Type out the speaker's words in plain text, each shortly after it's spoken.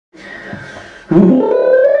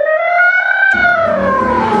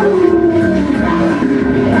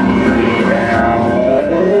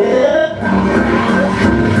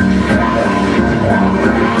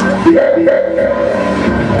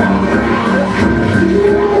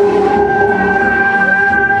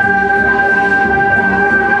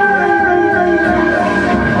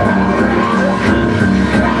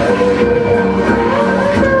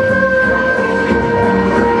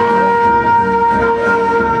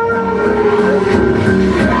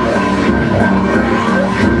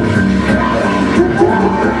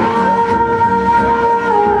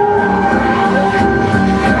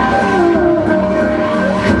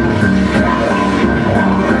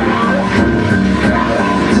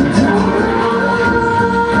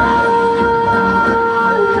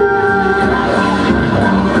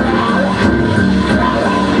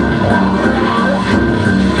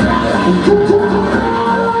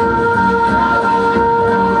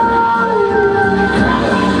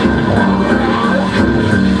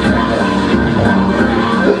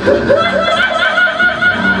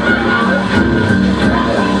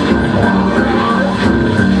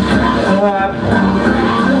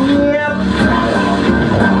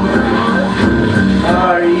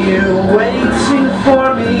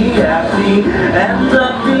End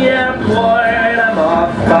of the airport, I'm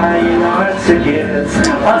off buying our tickets.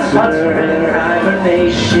 We're in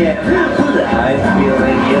hibernation, but I'm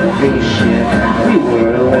feeling impatient. We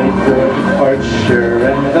were late for departure,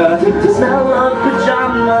 and the smell of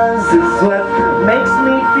pajamas is what makes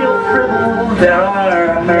me feel frivolous. There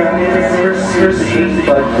are minutes for sleep,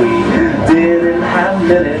 but we didn't have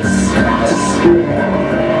minutes to spare.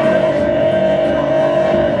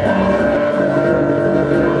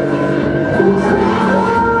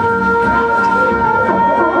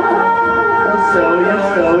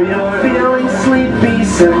 So you're feeling sleepy,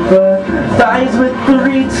 sympathize with the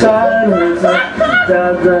retard.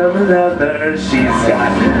 She's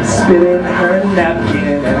got spit in her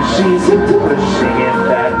napkin, and she's pushing it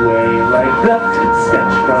that way like the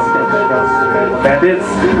sketch from and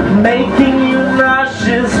it's making you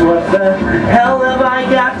nauseous. What the hell have I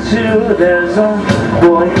got to? There's a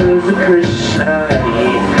boy who's a Krishna. He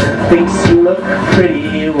thinks you look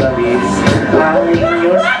pretty. Well, he's eyeing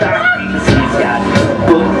your stockings. He's got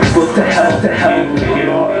books to help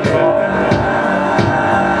you.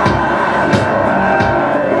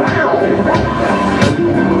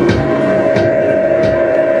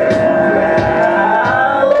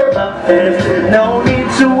 There's no need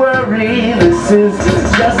to worry, this is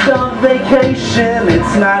just a vacation.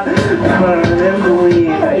 It's not permanently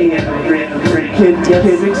every kid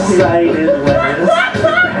gets excited when his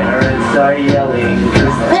parents are yelling,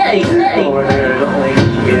 cause they ordered a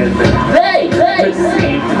Lincoln. They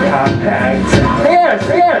received a compact, and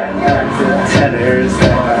tenors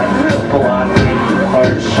that are blocking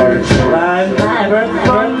departure. I'm birthed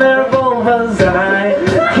from their vulvas, and I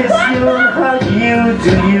kiss you and hug you.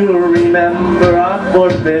 Do you remember our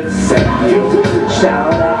forfeits? And you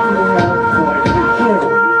shout out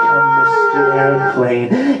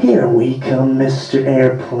here we come, Mr.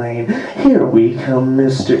 Airplane. Here we come,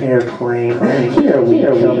 Mr. Airplane. Here we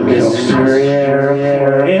come, Mr.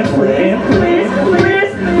 Airplane. Please,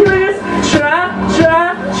 try to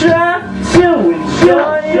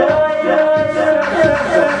enjoy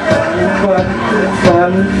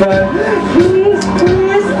fun. Please,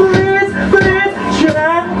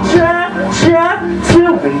 try to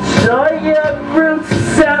enjoy your brute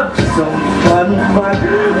self. Some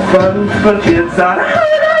fun for kids on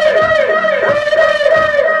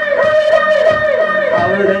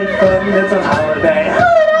holiday fun. It's a holiday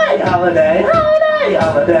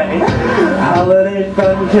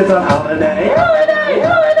fun. Kids on holiday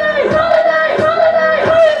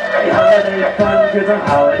fun. Kids on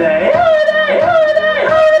holiday.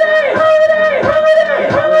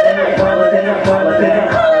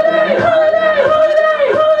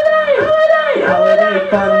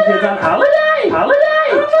 Fun kids on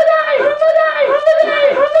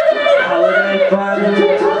holiday fun.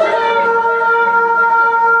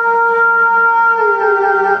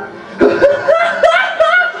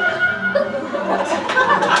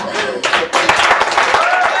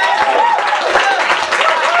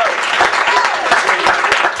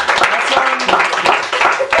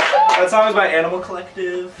 That song is by Animal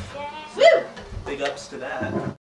Collective. Woo! Big ups to that.